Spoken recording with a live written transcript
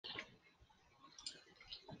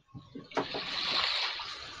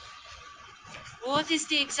What is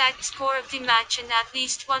the exact score of the match and at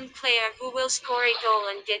least one player who will score a goal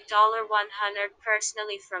and get $100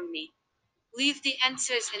 personally from me? Leave the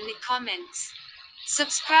answers in the comments.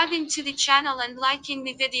 Subscribing to the channel and liking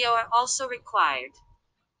the video are also required.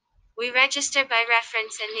 We register by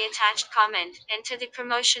reference in the attached comment. Enter the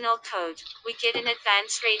promotional code. We get an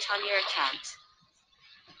advance rate on your account.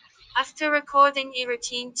 After recording a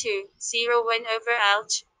routine 2-0 win over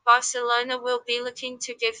Elche, Barcelona will be looking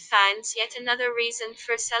to give fans yet another reason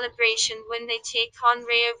for celebration when they take on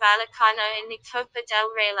Rayo Vallecano in the Copa del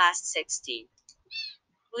Rey last 16.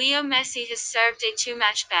 Leo Messi has served a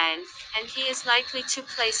two-match ban, and he is likely to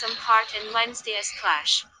play some part in Wednesday's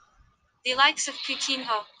clash. The likes of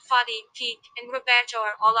Coutinho, Fati, Peak, and Roberto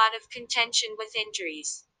are all out of contention with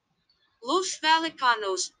injuries. Los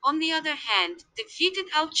Vallecanos, on the other hand, defeated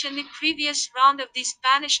Elche in the previous round of the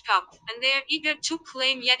Spanish Cup, and they are eager to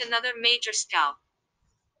claim yet another major scalp.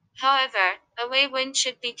 However, away win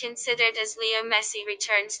should be considered as Leo Messi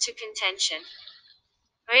returns to contention.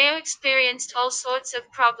 Rayo experienced all sorts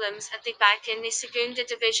of problems at the back in the Segunda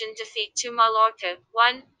Division defeat to Mallorca,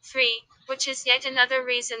 1-3, which is yet another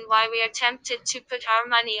reason why we are tempted to put our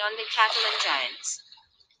money on the Catalan Giants.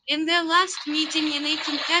 In their last meeting in a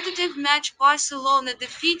competitive match, Barcelona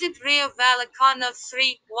defeated Rayo Vallecano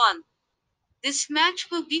 3-1. This match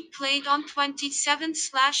will be played on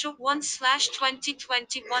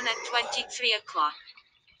 27/01/2021 at 23 o'clock.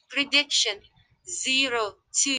 Prediction: 0-2.